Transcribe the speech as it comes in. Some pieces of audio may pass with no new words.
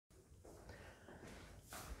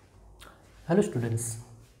Hello students.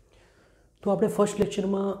 तो આપણે first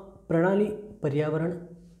લેક્ચરમાં પ્રણાલી, પર્યાવરણ,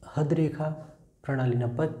 હદરેખા, પ્રણાલીના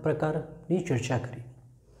પ્રકારની ચર્ચા કરી।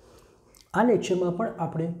 આ લેક્ચરમાં પણ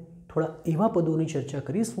આપણે થોડા એવા પદોની ચર્ચા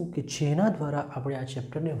કરીશું કે જેના દ્વારા આપણે આ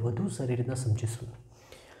ચેપ્ટરને વધુ સારી રીતે સમજીશું।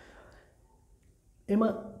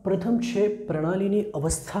 એમાં પ્રથમ છે પ્રણાલીની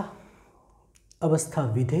અવસ્થા, અવસ્થા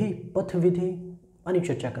વિધેય, પથ વિધેય આની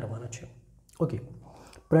ચર્ચા કરવાના છે। ઓકે,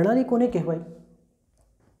 પ્રણાલી કોને કહેવાય?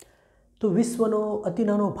 तो विश्वनो अति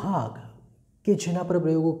नानो भाग के जेना पर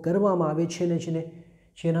प्रयोगों करवामां आवे छे ने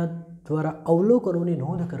जेना द्वारा अवलोकनोनी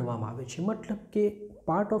नोंध करवामां आवे छे। मतलब के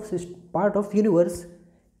पार्ट ऑफ यूनिवर्स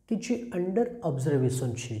के जे अंडर ऑब्जर्वेशन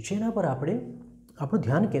छे, जेना पर आपणे आपणुं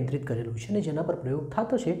ध्यान केंद्रित करेलुं छे ने जेना पर प्रयोग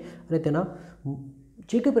थतो छे अने तेना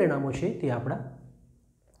जे कंई परिणामो छे ते આપણે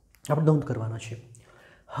નોંધ કરવાના છે।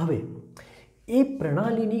 હવે એ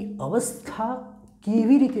પ્રણાલીની અવસ્થા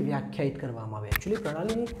કેવી રીતે વ્યાખ્યાયિત કરવામાં આવે? एक्चुअली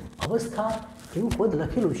પ્રણાલીની અવસ્થા એવું પદ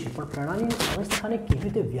લખેલું છે, પણ પ્રણાલીની અવસ્થાને કેવી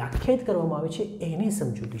રીતે વ્યાખ્યાયિત કરવામાં આવે છે એની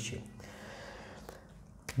સમજૂતી છે।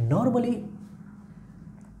 નોર્મલી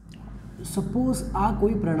સપોઝ આ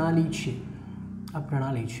કોઈ પ્રણાલી છે,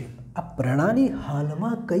 આ પ્રણાલી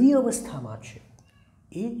હાલમાં કઈ અવસ્થામાં છે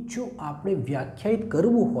એ જો આપણે વ્યાખ્યાયિત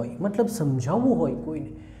કરવું હોય, મતલબ સમજાવવું હોય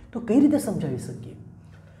કોઈને, તો કઈ રીતે સમજાવી શકીએ?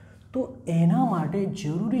 तो एना माटे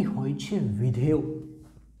जरूरी होय छे विधेयो।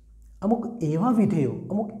 अमुक एवा विधेयो,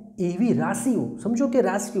 अमुक एवी राशिओ, समझो के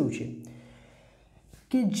राशिओ छे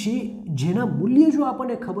के जेना मूल्य जो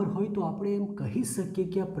आपने खबर होय तो आपणे एम कही सकीए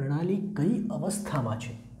कि आ प्रणाली कई अवस्थामां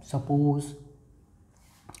छे। सपोज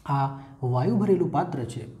आ वायु भरेलुं पात्र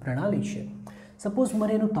छे, प्रणाली छे। सपोज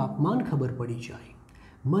मने एनुं तापमान खबर पड़ी जाए,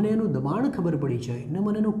 मने एनुं दबाण खबर पड़ी जाए ने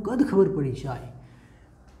मने एनुं कद खबर पड़ी जाए,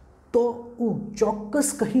 तो हूँ चौक्कस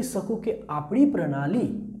कही सकूँ कि आपणी प्रणाली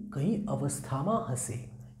कई अवस्था में हशे।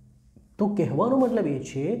 तो कहेवानो मतलब ये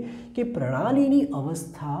छे कि प्रणालीनी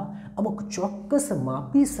अवस्था अमुक चौक्कस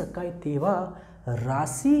मापी शकाय तेवा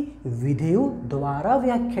राशि विधेयो द्वारा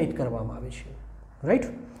व्याख्यायित करवामां आवे छे। राइट,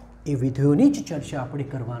 ए विधेयोनी ज चर्चा आपणे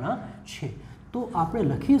करवाना छे। तो आपणे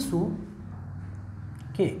लखीशुं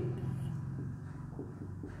कि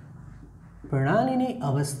प्रणालीनी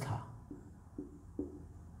अवस्था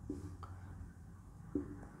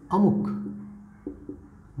अमुक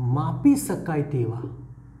मापी शकाय तेवा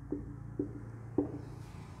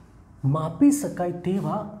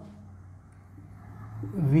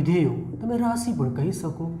विधेयो, तमे राशि पण कही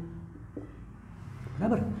सको,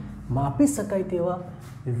 बराबर? मापी शकाय तेवा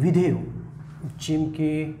विधेयो जेम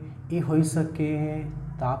के ए होई सके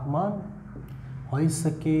तापमान, होई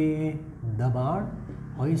सके दबाण,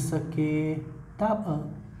 होई सके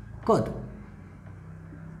कद,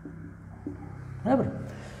 बराबर?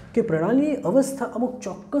 कि प्रणाली अवस्था अमुक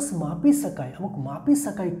चौक्कस मापी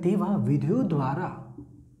शकाय तेवा विधेयो द्वारा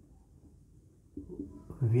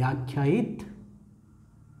व्याख्यायित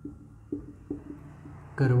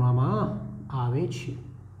करवामां आवे छे।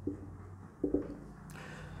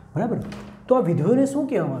 बराबर? तो आ विधेयोने शुं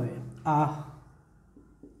कहेवामां आवे? आ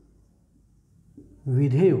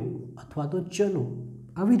विधेयो अथवा तो चलो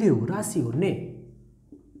आ विधेयो राशिओ ने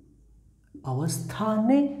अवस्था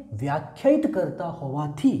ने व्याख्यायित करता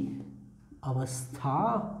होवाथी अवस्था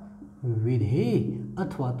विधेय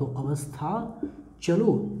अथवा तो अवस्था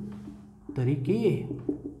चलो तरीके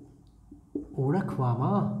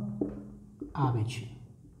ओळखवामां आवे छे।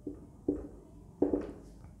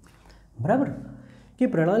 बराबर? कि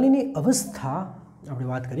प्रणालीनी अवस्था आपणे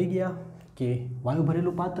वात करी गया कि वायु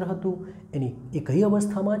भरेलुं पात्र हतुं, एनी ए कई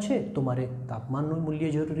अवस्थामां छे, तो मारे तापमाननुं मूल्य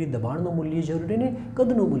जरूरी, दबाणनुं मूल्य जरूरी ने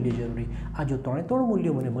कदनुं मूल्य जरूरी। आ जो त्रण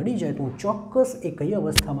मूल्यो मने मळी जाए तो हूँ चौक्कस ए कई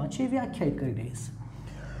अवस्थामां छे व्याख्यायित करी दईश।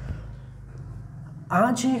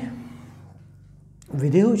 आ जे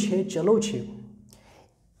विधेयो छे, चलो छे,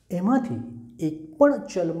 एमांथी एक पण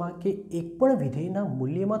चलमां के एक पण विधेयना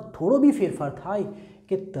मूल्यमां थोड़ो बी फेरफार थाय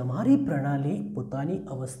के तमारी प्रणाली पोतानी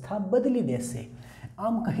अवस्था बदली देशे।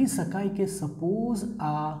 आम कही शकाय कि सपोज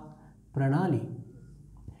आ प्रणाली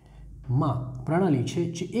छे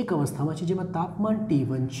जे एक अवस्थामां छे, जेमां तापमान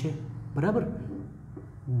T1 छे, बराबर,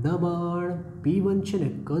 दबाण P1 छे ने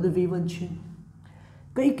कद V1 छे।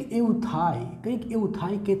 कंईक एवुं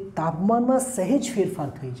थाय कि तापमानमां सहेज फेरफार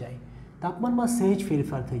थई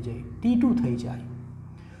जाय, T2 थई जाय,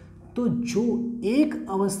 तो जो एक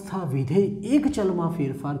अवस्था विधेय एक चलमां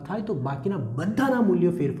फेरफार थाय तो बाकीना बधाना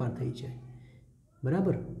मूल्यो फेरफार थई जाय।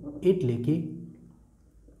 बराबर? एटले के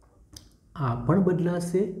आ पण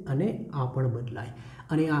बदलाशे अने आ पण बदलाय,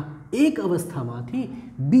 अने आ एक अवस्थामांथी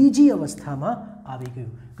बीजी अवस्थामां आवी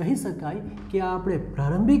गयुं। कही शकाय कि आ आपणे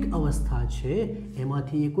प्रारंभिक अवस्था छे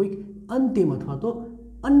एमांथी कोई अंतिम अथवा तो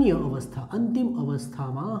अन्य अवस्था, अंतिम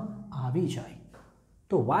अवस्थामां આવી જાય.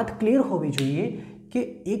 તો વાત ક્લિયર હોવી જોઈએ કે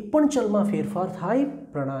એક પણ ચલમાં ફેરફાર થાય,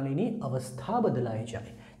 પ્રણાલીની અવસ્થા બદલાઈ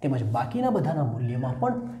જાય, તેમજ બાકીના બધાના મૂલ્યમાં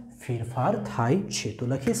પણ ફેરફાર થાય છે. તો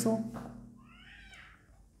લખીશું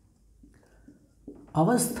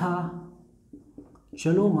અવસ્થા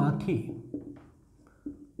ચલોમાંથી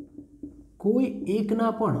કોઈ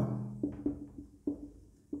એકના પણ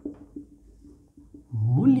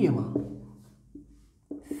મૂલ્યમાં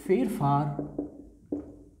ફેરફાર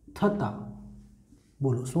થતા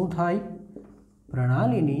બોલો શું થાય?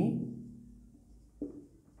 પ્રણાલીની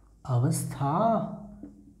અવસ્થા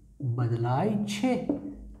બદલાય છે,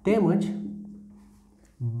 તેમજ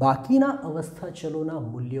બાકીના અવસ્થા ચલોના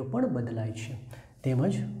મૂલ્યો પણ બદલાય છે,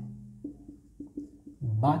 તેમજ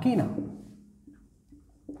બાકીના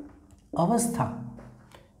અવસ્થા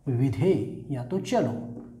વિધેય યા તો ચલો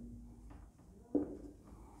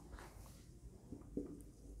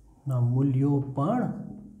ના મૂલ્યો પણ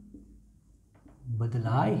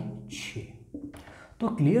બદલાય છે. તો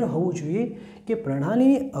ક્લિયર હોવું જોઈએ કે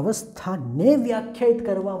પ્રણાલીની અવસ્થાને વ્યાખ્યાયિત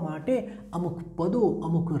કરવા માટે અમુક પદો,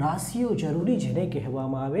 અમુક રાશિઓ જરૂરી, જેને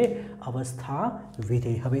કહેવામાં આવે અવસ્થા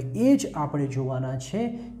વિધેય. હવે એ જ આપણે જોવાના છે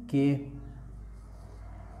કે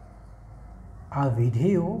આ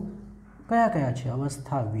વિધેયો કયા કયા છે.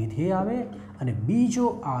 અવસ્થા વિધેય આવે અને બીજો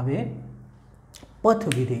આવે પથ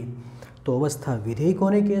વિધેય. તો અવસ્થા વિધેય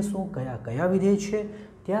કોને કહેશું, કયા કયા વિધેય છે,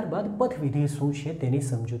 ત્યારબાદ પથ વિધેય શું છે તેની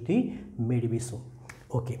સમજૂતી મેળવીશું.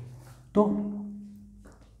 ઓકે, તો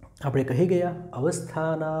આપણે કહી ગયા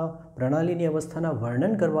અવસ્થાના, પ્રણાલીની અવસ્થાના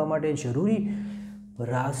વર્ણન કરવા માટે જરૂરી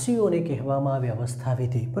રાશિઓને કહેવામાં આવે અવસ્થા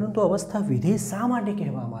વિધેય. પરંતુ અવસ્થા વિધેય શા માટે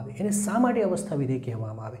કહેવામાં આવે, એને શા માટે અવસ્થા વિધેય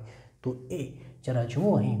કહેવામાં આવે, તો એ જરા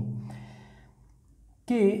જુઓ અહીં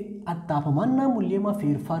કે આ તાપમાનના મૂલ્યમાં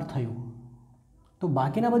ફેરફાર થયો તો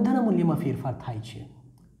બાકીના બધાના મૂલ્યમાં ફેરફાર થાય છે,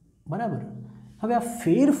 બરાબર. હવે આ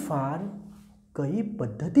ફેરફાર કઈ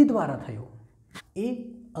પદ્ધતિ દ્વારા થયો એ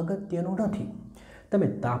અગત્યનું નથી. તમે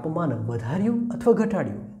તાપમાન વધાર્યું અથવા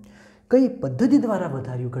ઘટાડ્યું, કઈ પદ્ધતિ દ્વારા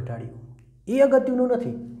વધાર્યું ઘટાડ્યું એ અગત્યનું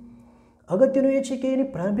નથી. અગત્યનું એ છે કે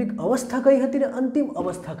એની પ્રારંભિક અવસ્થા કઈ હતી ને અંતિમ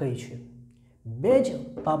અવસ્થા કઈ છે. બે જ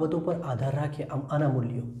બાબતો પર આધાર રાખે આના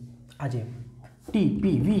મૂલ્યો. આજે ટી,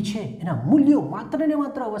 પી, વી છે એના મૂલ્યો માત્ર ને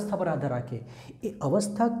માત્ર અવસ્થા પર આધાર રાખે. એ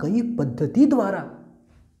અવસ્થા કઈ પદ્ધતિ દ્વારા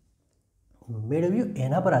મેળવ્યું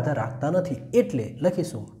એના પર આધાર રાખતા નથી. એટલે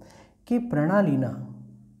લખીશું કે પ્રણાલીના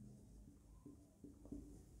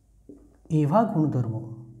એવા ગુણધર્મો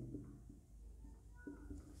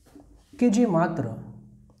કે જે માત્ર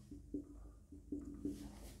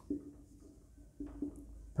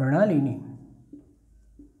પ્રણાલીની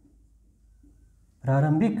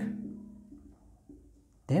પ્રારંભિક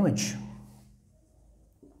તેમજ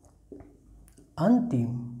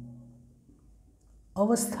અંતિમ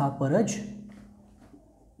અવસ્થા પર જ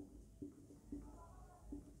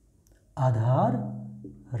આધાર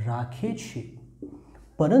રાખે છે,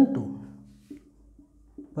 પરંતુ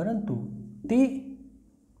તે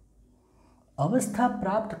અવસ્થા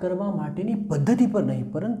પ્રાપ્ત કરવા માટેની પદ્ધતિ પર નહીં,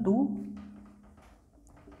 પરંતુ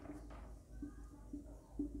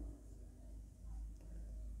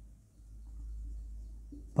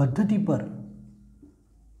પદ્ધતિ પર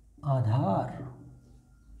આધાર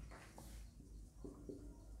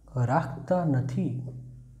રાખતા નથી.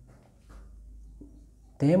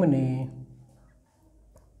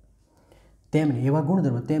 તેમને એવા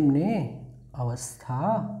ગુણધર્મ તેમને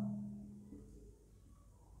અવસ્થા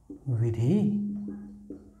વિધેય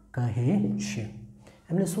કહે છે.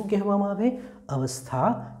 એમને શું કહેવામાં આવે? અવસ્થા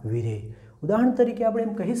વિધેય. ઉદાહરણ તરીકે આપણે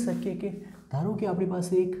એમ કહી શકીએ કે ધારો કે આપણી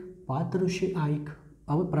પાસે એક પાત્ર છે, આ એક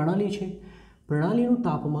પ્રણાલી છે. પ્રણાલીનું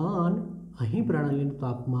તાપમાન, અહીં પ્રણાલીનું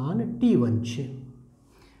તાપમાન T1 છે.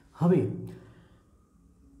 હવે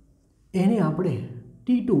એને આપણે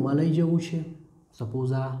T2માં લઈ જવું છે.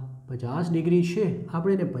 સપોઝ આ 50 ડિગ્રી છે,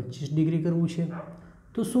 આપણે એને 25 ડિગ્રી કરવું છે.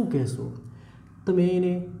 તો શું કહેશો? તમે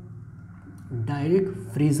એને ડાયરેક્ટ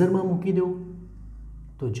ફ્રીઝરમાં મૂકી દો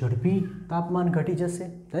તો ઝડપી તાપમાન ઘટી જશે.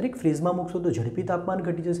 ડાયરેક્ટ ફ્રીઝમાં મૂકશો તો ઝડપી તાપમાન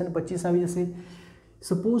ઘટી જશે અને 25 આવી જશે.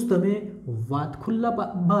 સપોઝ તમે ખુલ્લા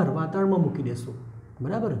બહાર વાતાવરણમાં મૂકી દેશો,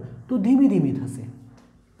 બરાબર, તો ધીમી ધીમી થશે,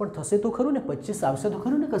 પણ થશે તો ખરું ને, 25 આવશે તો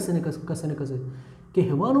ખરું ને, કશે ને કશે.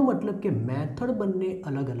 કહેવાનો મતલબ કે મેથડ બંને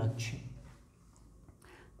અલગ અલગ છે.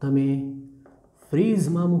 તમે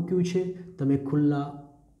ફ્રીઝમાં મૂક્યું છે, તમે ખુલ્લા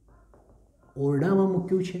ઓરડામાં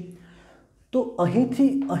મૂક્યું છે, તો અહીંથી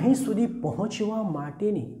અહીં સુધી પહોંચવા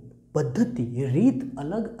માટેની પદ્ધતિ, રીત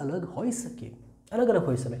અલગ અલગ હોઈ શકે.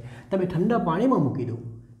 તમે ઠંડા પાણીમાં મૂકી દો,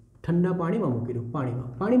 પાણીમાં મૂકી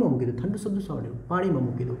દો, ઠંડુ શબ્દ સાંભળ્યો, પાણીમાં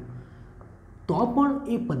મૂકી દો, તો પણ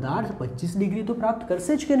એ પદાર્થ 25 ડિગ્રી તો પ્રાપ્ત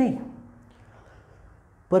કરશે જ કે નહીં?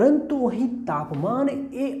 પરંતુ અહીં તાપમાન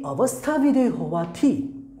એ અવસ્થા વિધેય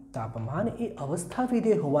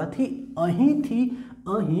હોવાથી અહીંથી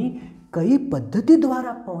અહીં કઈ પદ્ધતિ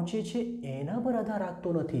દ્વારા પહોંચે છે એના પર આધાર રાખતો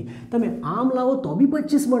નથી. તમે આમ લાવો તો બી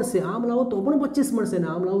 25 મળશે, આમ લાવો તો પણ 25 મળશે, અને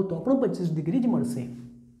આમ લાવો તો પણ 25 ડિગ્રી જ મળશે.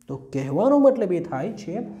 તો કહેવાનો મતલબ એ થાય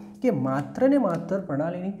છે કે માત્ર ને માત્ર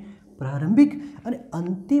પ્રણાલીની પ્રારંભિક અને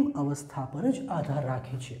અંતિમ અવસ્થા પર જ આધાર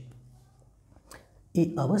રાખે છે. એ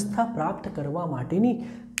અવસ્થા પ્રાપ્ત કરવા માટેની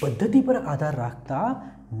પદ્ધતિ પર આધાર રાખતા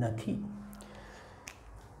નથી.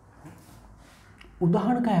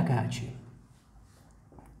 ઉદાહરણ કયા કયા છે?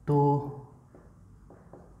 તો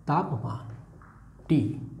તાપમાન T,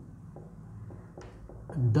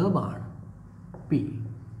 દબાણ P,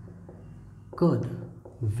 કદ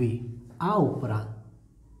V, આ ઉપરાંત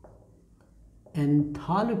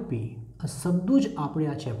એન્થાલ્પી, આ શબ્દો જ આપણે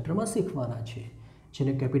આ ચેપ્ટરમાં શીખવાના છે,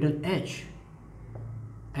 જેને કેપિટલ H,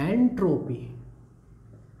 એન્ટ્રોપી,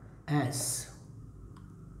 S,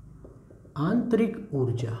 આંતરિક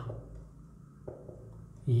ઉર્જા,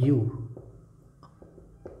 U,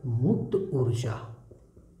 મુક્ત ઉર્જા,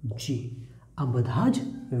 G. આ બધા જ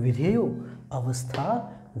વિધેયો અવસ્થા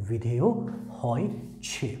વિધેયો હોય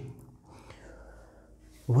છે.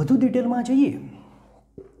 વધુ ડિટેલમાં જઈએ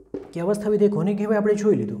કે અવસ્થા વિધેય કોને કહેવાય આપણે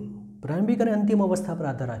જોઈ લીધું. પ્રારંભિક અને અંતિમ અવસ્થા પર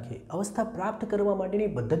આધાર રાખે, અવસ્થા પ્રાપ્ત કરવા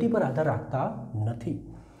માટેની પદ્ધતિ પર આધાર રાખતા નથી.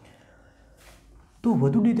 તો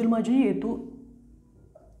વધુ ડિટેલમાં જઈએ તો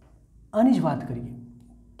આની જ વાત કરીએ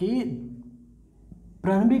કે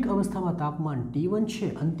પ્રારંભિક અવસ્થામાં તાપમાન T1 છે,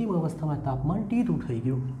 અંતિમ અવસ્થામાં તાપમાન T2 થઈ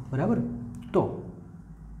ગયું, બરાબર. તો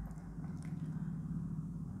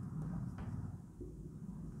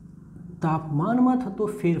તાપમાનમાં થતો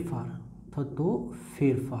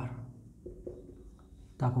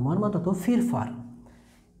ફેરફાર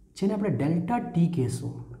જેને આપણે ડેલ્ટા ટી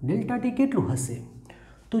કહેશું. ડેલ્ટા ટી કેટલું હશે?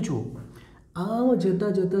 તો જુઓ, આમ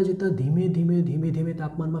જતાં ધીમે ધીમે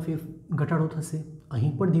તાપમાનમાં ઘટાડો થશે.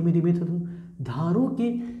 અહીં પણ ધીમે ધીમે થતું. ધારો કે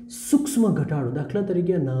સૂક્ષ્મ ઘટાડો, દાખલા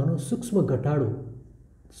તરીકે નાનો સૂક્ષ્મ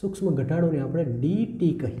ઘટાડોને આપણે dt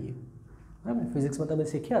કહીએ, બરાબર. ફિઝિક્સમાં તમે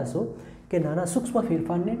શીખ્યા હશો કે નાના સૂક્ષ્મ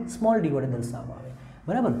ફેરફારને સ્મોલ ડી વડે દર્શાવવામાં આવે,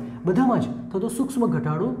 બરાબર. બધામાં જ થતો સૂક્ષ્મ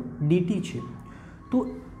ઘટાડો dt છે. તો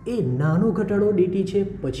એ નાનો ઘટાડો dt છે,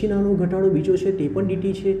 પછી નાનો ઘટાડો બીજો છે તે પણ dt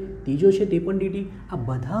છે, ત્રીજો છે તે પણ dt. આ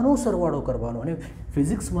બધાનો સરવાળો કરવાનો, અને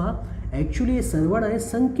ફિઝિક્સમાં એકચ્યુઅલી એ સરવાળાને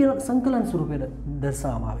સંકલન સ્વરૂપે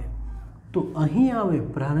દર્શાવવામાં આવે. તો અહીં આવે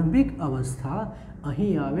પ્રારંભિક અવસ્થા,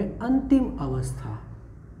 અહીં આવે અંતિમ અવસ્થા.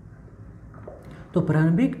 તો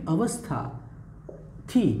પ્રારંભિક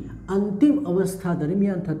અવસ્થાથી અંતિમ અવસ્થા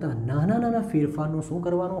દરમિયાન થતા નાના ફેરફારનું શું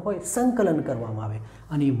કરવાનું હોય? સંકલન કરવામાં આવે,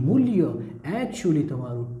 અને મૂલ્ય એકચ્યુઅલી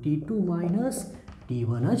તમારું T2 માઇનસ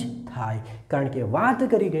T1 જ થાય. કારણ કે વાત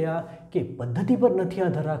કરી ગયા કે પદ્ધતિ પર નથી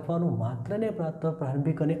આધાર રાખવાનો, માત્ર ને માત્ર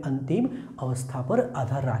પ્રારંભિક અને અંતિમ અવસ્થા પર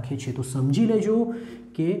આધાર રાખે છે. તો સમજી લેજો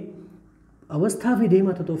કે અવસ્થા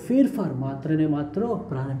વિધેયમાં થતો ફેરફાર માત્ર ને માત્ર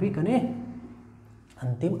પ્રારંભિક અને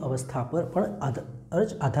અંતિમ અવસ્થા પર પણ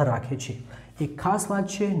આધાર રાખે છે. એક ખાસ વાત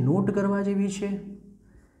છે, નોટ કરવા જેવી છે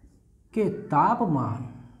કે તાપમાન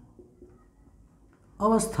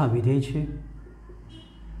અવસ્થા વિધેય છે.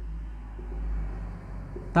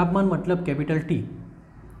 તાપમાન મતલબ કેપિટલ T,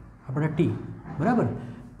 આપણા T, બરાબર.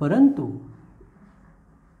 પરંતુ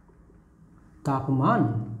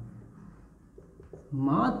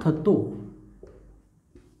તાપમાનમાં થતો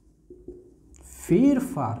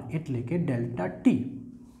ફેરફાર એટલે કે ડેલ્ટા ટી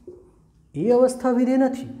એ અવસ્થા વિધેય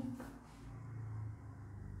નથી.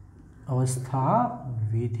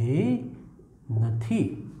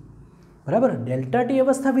 બરાબર. ડેલ્ટા ટી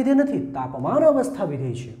અવસ્થા વિધેય નથી, તાપમાન અવસ્થા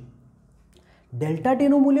વિધેય છે. ડેલ્ટા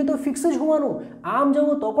ટીનું મૂલ્ય તો ફિક્સ જ હોવાનું. આમ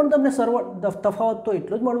જવો તો પણ તમને તફાવત તો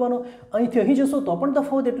એટલો જ મળવાનો, અહીંથી અહીં જશો તો પણ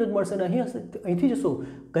તફાવત એટલો જ મળશે, અને અહીંથી જશો,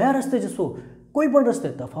 કયા રસ્તે જશો, કોઈ પણ રસ્તે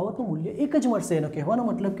તફાવતનું મૂલ્ય એક જ મળશે. એનો કહેવાનો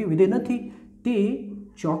મતલબ કે વિધેય નથી, તે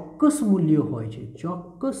ચોક્કસ મૂલ્ય હોય છે,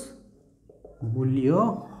 ચોક્કસ મૂલ્ય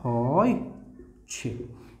હોય છે.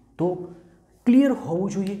 તો ક્લિયર હોવું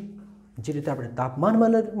જોઈએ. જે રીતે આપણે તાપમાન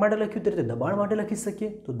માટે લખ્યું તે રીતે દબાણ માટે લખી શકીએ.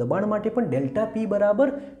 તો દબાણ માટે પણ ડેલ્ટા P બરાબર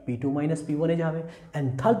P2 માઇનસ P1 જ આવે.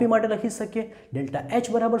 એન્થાલ્પી માટે લખી શકીએ ડેલ્ટા H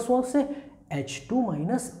બરાબર શું આવશે? H2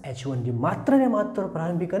 માઇનસ H1, જે માત્ર ને માત્ર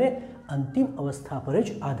પ્રારંભિક અને અંતિમ અવસ્થા પર જ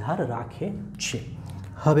આધાર રાખે છે.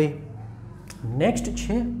 હવે નેક્સ્ટ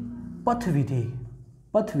છે પથ વિધેય.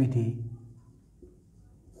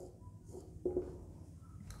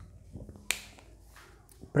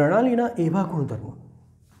 પ્રણાલીના એવા ગુણધર્મો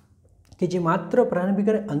કે જે માત્ર પ્રારંભિક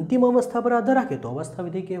અને અંતિમ અવસ્થા પર આધાર રાખે તો અવસ્થા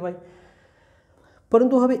વિધેય કહેવાય.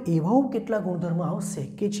 પરંતુ હવે એવા કેટલા ગુણધર્મો આવશે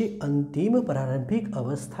કે જે અંતિમ પ્રારંભિક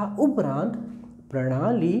અવસ્થા ઉપરાંત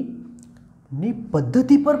પ્રણાલી ની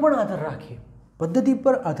પદ્ધતિ પર પણ આધાર રાખે, પદ્ધતિ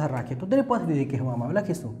પર આધાર રાખે તો તેને પથ વિધેય કહેવામાં આવે.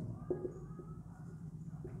 લખીશું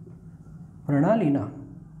પ્રણાલીના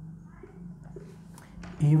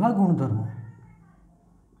એવા ગુણધર્મો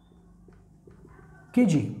કે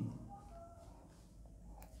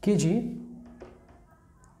જે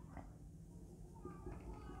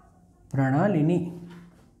પ્રણાલીની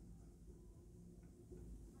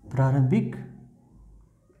પ્રારંભિક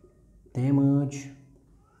તેમજ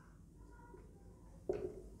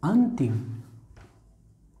અંતિમ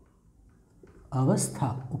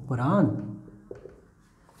અવસ્થા ઉપરાંત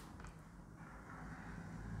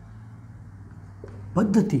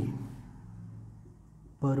પદ્ધતિ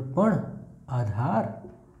પર પણ આધાર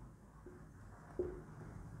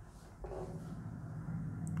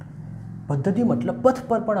પદ્ધતિ મતલબ પથ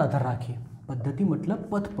પર પણ આધાર રાખે. પદ્ધતિ મતલબ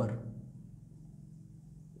પથ પર,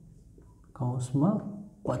 કૌંસમાં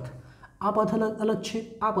પથ. આ પથ અલગ છે,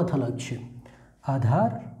 આ પથ અલગ છે.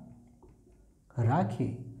 આધાર રાખે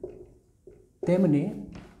તેમને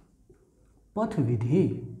પથ વિધેય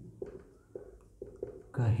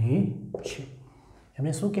કહે છે.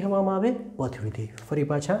 એમને શું કહેવામાં આવે? પથ વિધેય. ફરી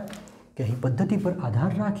પાછા કે અહીં પદ્ધતિ પર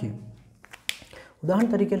આધાર રાખે.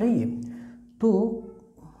 ઉદાહરણ તરીકે લઈએ તો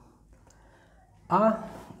આ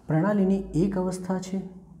પ્રણાલીની એક અવસ્થા છે,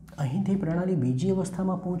 અહીંથી પ્રણાલી બીજી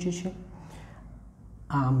અવસ્થામાં પહોંચે છે.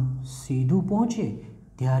 આમ સીધું પહોંચે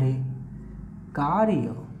ત્યારે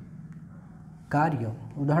કાર્ય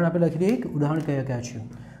ઉદાહરણ આપણે લખી દઈએ કે ઉદાહરણ કયા કયા છે,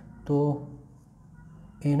 તો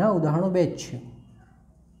એના ઉદાહરણો બે જ છે.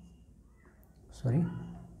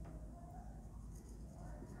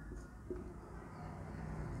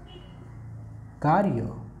 કાર્ય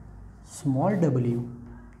સ્મોલ w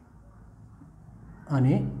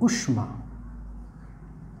અને ઉષ્મા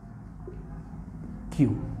q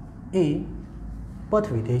એ પથ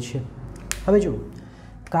વિધેય છે. હવે જો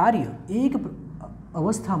કાર્ય એક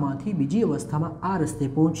અવસ્થામાંથી બીજી અવસ્થામાં આ રસ્તે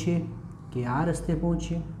પહોંચીએ કે આ રસ્તે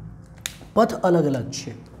પહોંચીએ, પથ અલગ અલગ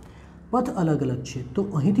છે, પથ અલગ અલગ છે. તો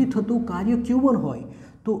અહીંથી થતું કાર્ય q1 હોય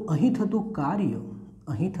તો અહીં થતું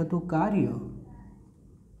કાર્ય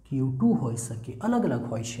q2 હોઈ શકે. અલગ અલગ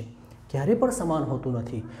હોય છે, ક્યારે પણ સમાન હોતું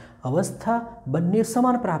નથી. અવસ્થા બંને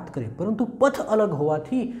સમાન પ્રાપ્ત કરે પરંતુ પથ અલગ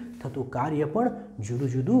હોવાથી થતું કાર્ય પણ જુદું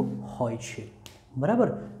જુદું હોય છે. બરાબર?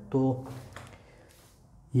 તો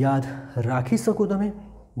યાદ રાખી શકો તમે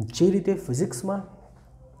જે રીતે ફિઝિક્સમાં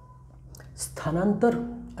સ્થાનાંતર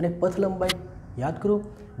અને પથ લંબાઈ યાદ કરો,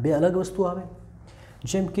 બે અલગ વસ્તુ આવે.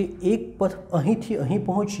 જેમ કે એક પથ અહીંથી અહીં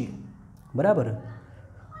પહોંચીએ, બરાબર,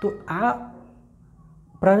 તો આ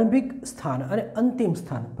પ્રારંભિક સ્થાન અને અંતિમ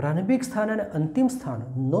સ્થાન, પ્રારંભિક સ્થાન અને અંતિમ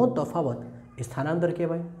સ્થાનનો તફાવત એ સ્થાનાંતર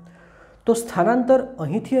કહેવાય. તો સ્થાનાંતર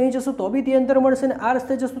અહીંથી અહીં જશું તો બી તે અંતર મળશે ને આ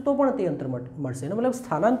રસ્તે જશું તો પણ તે અંતર મળશે. એનો મતલબ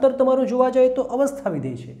સ્થાનાંતર તમારું જોવા જાય તો અવસ્થા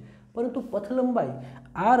વિધેય છે, પરંતુ પથ લંબાઈ,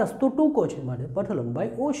 આ રસ્તો ટૂંકો છે માટે પથ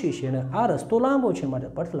લંબાઈ ઓછી છે અને આ રસ્તો લાંબો છે માટે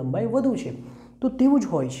પથ લંબાઈ વધુ છે. તો તેવું જ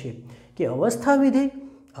હોય છે કે અવસ્થા વિધેય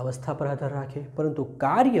અવસ્થા પર આધાર રાખે, પરંતુ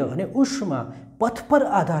કાર્ય અને ઉષ્મા પથ પર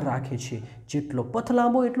આધાર રાખે છે. જેટલો પથ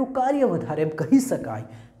લાંબો એટલું કાર્ય વધારે એમ કહી શકાય.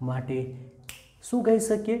 માટે શું કહી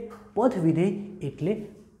શકીએ? પથ વિધેય એટલે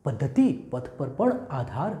પદ્ધતિ પથ પર પણ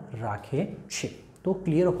આધાર રાખે છે. તો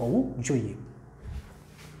ક્લિયર હોવું જોઈએ.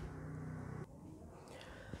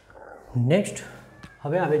 નેક્સ્ટ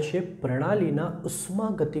હવે આવે છે પ્રણાલીના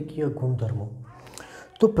ઉષ્માગતિકીય ગુણધર્મો.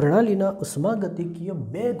 તો પ્રણાલીના ઉષ્માગતિકીય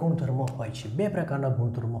બે ગુણધર્મો હોય છે, બે પ્રકારના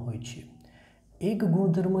ગુણધર્મો હોય છે. એક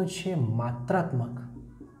ગુણધર્મ છે માત્રાત્મક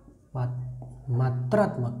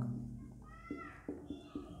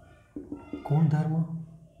ગુણધર્મ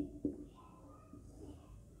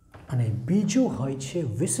અને બીજો હોય છે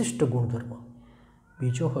વિશિષ્ટ ગુણધર્મ.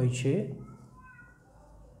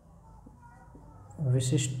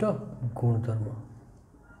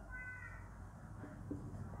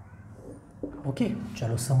 ઓકે,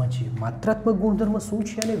 ચાલો સમજીએ માત્રાત્મક ગુણધર્મ શું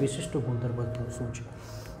છે અને વિશિષ્ટ ગુણધર્મ શું છે.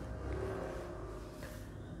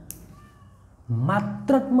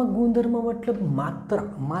 માત્રાત્મક ગુણધર્મ મતલબ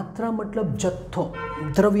માત્રા મતલબ જથ્થો,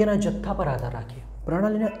 દ્રવ્યના જથ્થા પર આધાર રાખે.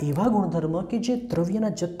 પ્રણાલીના એવા ગુણધર્મ કે જે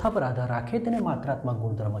દ્રવ્યના જથ્થા પર આધાર રાખે તેને માત્રાત્મક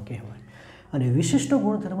ગુણધર્મ કહેવાય. અને વિશિષ્ટ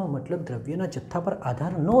ગુણધર્મ મતલબ દ્રવ્યના જથ્થા પર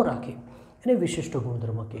આધાર ન રાખે એને વિશિષ્ટ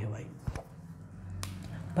ગુણધર્મ કહેવાય.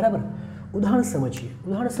 બરાબર? ઉદાહરણ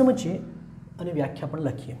સમજીએ અને વ્યાખ્યા પણ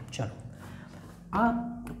લખીએ. ચાલો, આ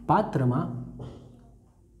પાત્રમાં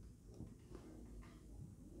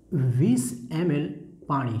 20 ml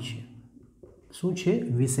પાણી છે. શું છે?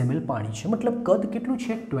 20 ml પાણી છે. મતલબ કદ કેટલું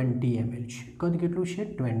છે? 20 ml છે. કદ કેટલું છે?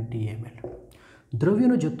 20 ml.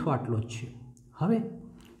 દ્રવ્યનો જથ્થો આટલો જ છે. હવે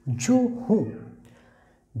જો હું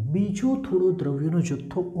બીજો થોડો દ્રવ્યનો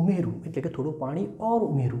જથ્થો ઉમેરું, એટલે કે થોડું પાણી ઓર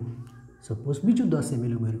ઉમેરું, સપોઝ બીજું 10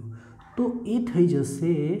 ml ઉમેર્યું તો એ થઈ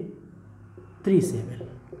જશે 30 ml.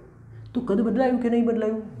 તો કદ બદલાયું કે નહીં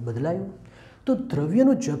બદલાયું? બદલાયું. તો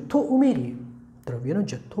દ્રવ્યનો જથ્થો ઉમેરીએ, દ્રવ્યનો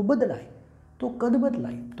જથ્થો બદલાય તો કદ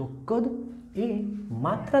બદલાય. તો કદ એ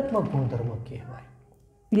માત્રાત્મક ગુણધર્મ કહેવાય.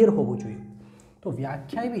 ક્લિયર હોવું જોઈએ. તો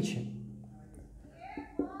વ્યાખ્યા એવી છે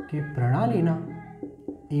કે પ્રણાલીના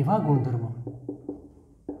એવા ગુણધર્મો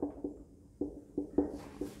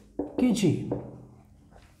કે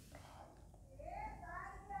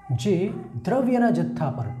જે દ્રવ્યના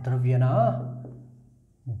જથ્થા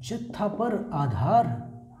પર આધાર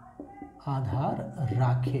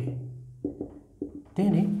રાખે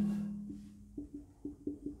તેને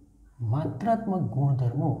માત્રાત્મક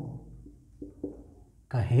ગુણધર્મો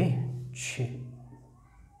કહે છે.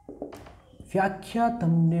 વ્યાખ્યા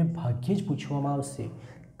તમને ભાગ્યે જ પૂછવામાં આવશે,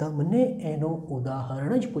 તમને એનો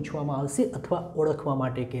ઉદાહરણ જ પૂછવામાં આવશે અથવા ઓળખવા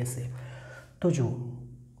માટે કહેશે. તો જુઓ,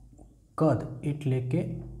 કદ એટલે કે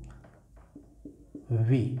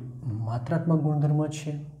V માત્રાત્મક ગુણધર્મ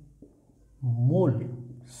છે, મોલ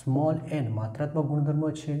સ્મોલ n માત્રાત્મક ગુણધર્મ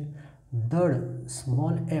છે, દળ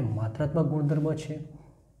સ્મોલ m માત્રાત્મક ગુણધર્મ છે,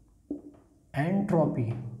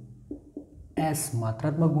 એન્ટ્રોપી S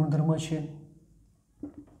માત્રાત્મક ગુણધર્મ છે,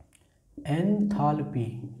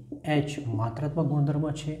 એન્થાલ્પી H માત્રાત્મક ગુણધર્મ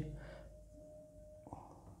છે,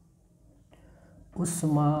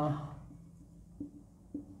 ઉષ્મા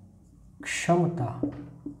ક્ષમતા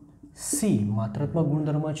C માત્રાત્મક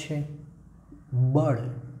ગુણધર્મ છે, બળ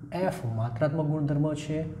F માત્રાત્મક ગુણધર્મ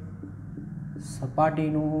છે,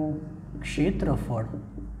 સપાટીનું ક્ષેત્રફળ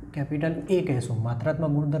કેપિટલ A કહેશું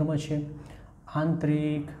માત્રાત્મક ગુણધર્મ છે,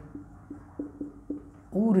 આંતરિક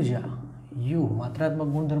ઊર્જા U માત્રાત્મક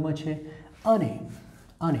ગુણધર્મ છે,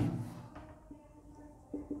 અને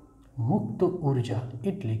મુક્ત ઊર્જા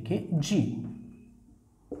એટલે કે G.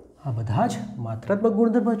 આ બધા જ માત્રાત્મક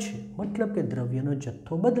ગુણધર્મ છે. મતલબ કે દ્રવ્યનો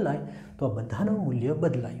જથ્થો બદલાય તો આ બધાનું મૂલ્ય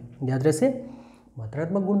બદલાય. યાદ રહેશે,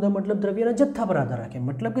 માત્રાત્મક ગુણધર્મ મતલબ દ્રવ્યના જથ્થા પર આધાર રાખે.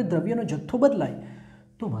 મતલબ કે દ્રવ્યનો જથ્થો બદલાય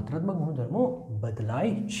તો માત્રાત્મક ગુણધર્મો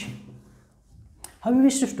બદલાય છે. હવે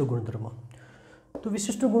વિશિષ્ટ ગુણધર્મ. તો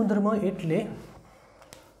વિશિષ્ટ ગુણધર્મ એટલે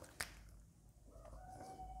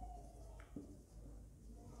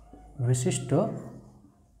વિશિષ્ટ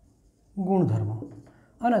ગુણધર્મ.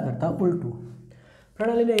 આના કરતાં ઉલટું,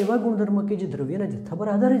 પ્રણાલીના એવા ગુણધર્મ કે જે દ્રવ્યના જથ્થા પર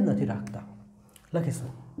આધાર જ નથી રાખતા.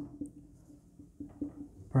 લખીશું,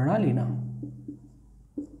 પ્રણાલીના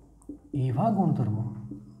એવા ગુણધર્મો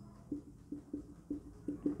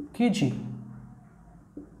કે જે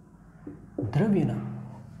દ્રવ્યના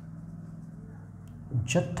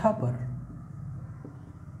જથ્થા પર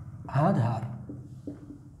આધાર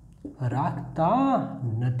રાખતા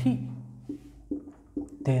નથી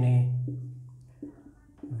તેને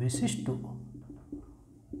વિશિષ્ટ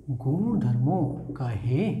ગુણધર્મો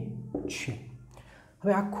કહે છે.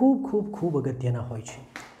 હવે આ ખૂબ અગત્યના હોય છે.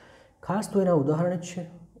 ખાસ તો એના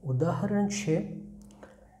ઉદાહરણ છે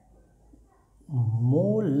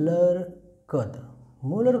મોલર કદ.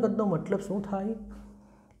 મોલર કદનો મતલબ શું થાય?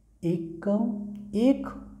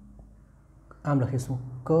 આમ લખીશું,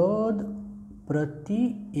 કદ પ્રતિ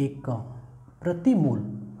એકમ પ્રતિ મોલ.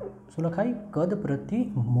 શું લખાય? કદ પ્રતિ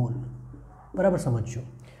મોલ. બરાબર સમજજો.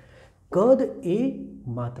 કદ એ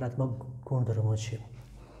માત્રાત્મક ગુણધર્મ છે,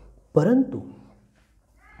 પરંતુ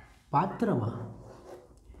પાત્રમાં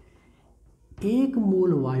 1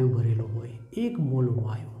 મોલ વાયુ ભરેલો હોય, 1 મોલ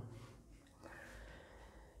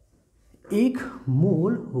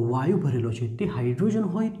વાયુ ભરેલો છે, તે હાઇડ્રોજન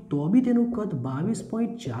હોય તો બી તેનું કદ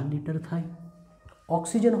 22.4 લીટર થાય.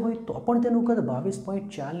 ઓક્સિજન હોય તો પણ તેનું કદ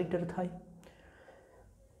 22.4 લીટર થાય.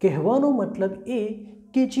 કહેવાનો મતલબ એ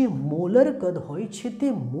કે જે મોલર કદ હોય છે તે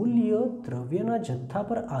મૂલ્ય દ્રવ્યના જથ્થા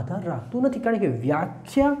પર આધાર રાખતું નથી. કારણ કે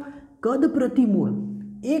વ્યાખ્યા કદ પ્રતિ મોલ,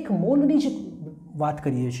 1 મોલની જ વાત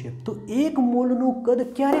કરીએ છીએ, તો 1 મોલનું કદ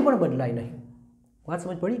ક્યારે પણ બદલાય નહીં. વાત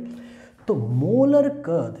સમજ પડી? તો મોલર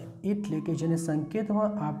કદ એટલે કે જેને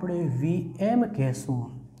સંકેતમાં આપણે Vm કહેશું,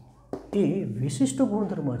 એ વિશિષ્ટ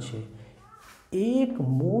ગુણધર્મ છે. 1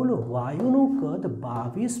 મોલ વાયુનું કદ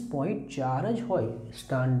 22.4 જ હોય,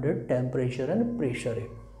 સ્ટાન્ડર્ડ ટેમ્પરેચર અને પ્રેશરે.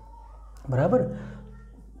 બરાબર.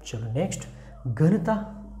 ચલો નેક્સ્ટ, ઘનતા.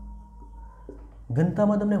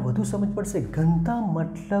 ઘનતામાં તમને વધુ સમજ પડશે. ઘનતા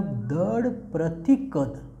મતલબ દળ પ્રતિ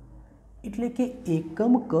કદ, એટલે કે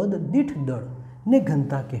એકમ કદ દીઠ દળ ને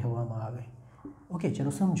ઘનતા કહેવામાં આવે. ઓકે,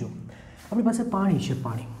 ચલો સમજો. આપણી પાસે પાણી છે.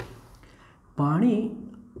 પાણી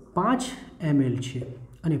 5 ml છે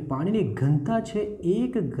અને પાણીની ઘનતા છે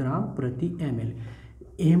 1 ગ્રામ પ્રતિ ml.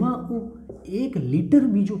 એમાં હું 1 લીટર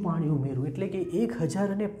બીજું પાણી ઉમેરું એટલે કે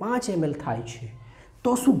 1005 ml થાય છે.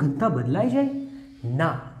 તો શું ઘનતા બદલાઈ જાય?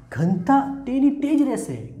 ના, ઘનતા તેની તે જ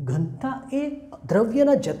રહેશે. ઘનતા એ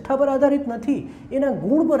દ્રવ્યના જથ્થા પર આધારિત નથી, એના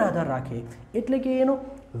ગુણ પર આધાર રાખે, એટલે કે એનો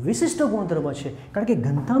વિશિષ્ટ ગુણધર્મ છે. કારણ કે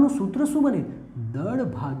ઘનતાનું સૂત્ર શું બને? દળ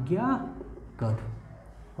ભાગ્યા કદ.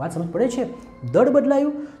 વાત સમજ પડે છે? દળ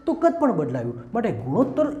બદલાયું તો કદ પણ બદલાયું, માટે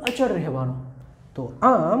ગુણોત્તર અચળ રહેવાનો. તો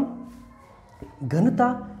આમ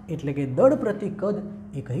ઘનતા એટલે કે દળ પ્રતિ કદ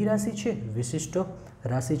એ કઈ રાશિ છે? વિશિષ્ટ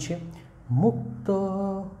રાશિ છે. મુક્ત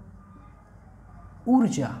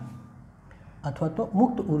ઉર્જા અથવા તો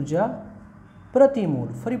મુક્ત ઉર્જા પ્રતિ મોલ.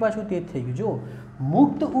 ફરી પાછું તે જ થઈ ગયું. જો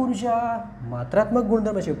મુક્ત ઉર્જા માત્રાત્મક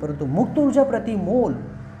ગુણધર્મ છે, પરંતુ મુક્ત ઉર્જા પ્રતિ મોલ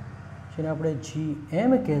જેને આપણે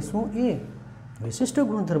GM કહેશું એ વિશિષ્ટ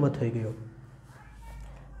ગુણધર્મ થઈ ગયો.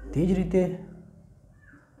 તે જ રીતે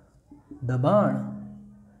દબાણ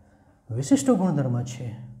વિશિષ્ટ ગુણધર્મ છે,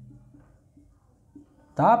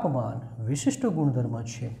 તાપમાન વિશિષ્ટ ગુણધર્મ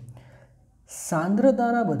છે,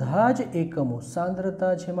 સાંદ્રતાના બધા જ એકમો,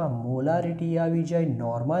 સાંદ્રતા જેમાં મોલારિટી આવી જાય,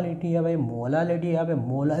 નોર્માલિટી આવે, મોલાલિટી આવે,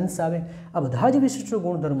 મોલાંશ આવે, આ બધા જ વિશિષ્ટ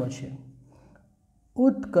ગુણધર્મ છે.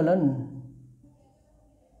 ઉત્કલન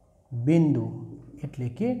બિંદુ એટલે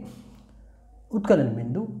કે ઉત્કલન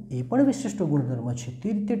બિંદુ એ પણ વિશિષ્ટ ગુણધર્મ છે. તે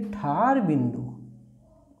રીતે ઠાર બિંદુ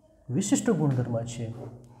વિશિષ્ટ ગુણધર્મ છે.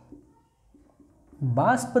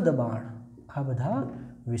 બાષ્પ દબાણ આ બધા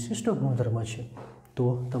વિશિષ્ટ ગુણધર્મ છે. તો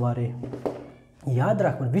તમારે યાદ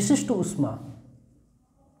રાખવાનું વિશિષ્ટ ઉષ્મા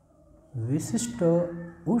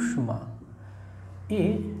એ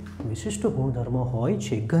વિશિષ્ટ ગુણધર્મ હોય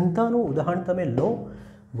છે. ઘનતાનું ઉદાહરણ તમે લો,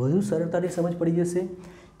 વધુ સરળતાથી સમજ પડી જશે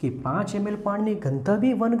કે 5 ml પાણીની ઘનતા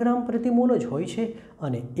બી 1 ગ્રામ પ્રતિ મોલ જ હોય છે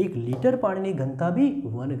અને 1 લીટર પાણીની ઘનતા બી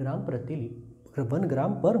 1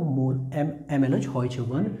 ગ્રામ પર મોલ ml જ હોય છે.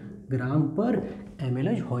 1 ગ્રામ પર ml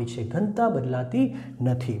જ હોય છે. ઘનતા બદલાતી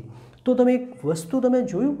નથી. તો તમે એક વસ્તુ તમે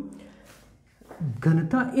જોયું,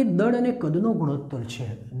 ઘનતા એ દળ અને કદનો ગુણોત્તર છે.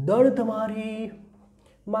 દળ તમારી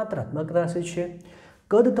માત્રાત્મક રાશિ છે,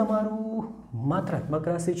 કદ તમારું માત્રાત્મક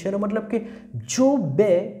રાશિ છે. એનો મતલબ કે જો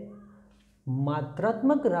બે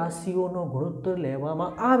માત્રાત્મક રાશિઓનો ગુણોત્તર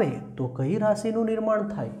લેવામાં આવે તો કઈ રાશિનું નિર્માણ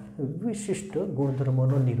થાય? વિશિષ્ટ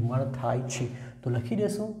ગુણધર્મોનું નિર્માણ થાય છે. તો લખી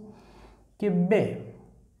દેશું કે બે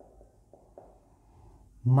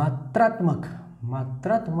માત્રાત્મક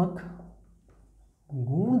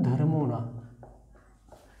ગુણધર્મોના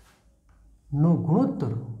નો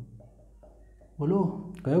ગુણોત્તર, બોલો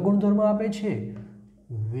કયો ગુણધર્મ આપે છે?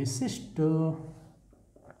 વિશિષ્ટ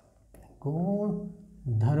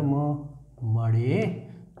ગુણધર્મ મળે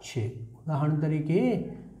છે. ઉદાહરણ તરીકે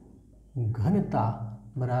ઘનતા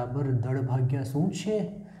બરાબર દળ ભાગ્યા શું છે?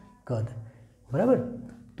 કદ. બરાબર.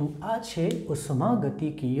 તો આ છે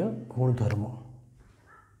ઉષ્માગતિકીય ગુણધર્મો.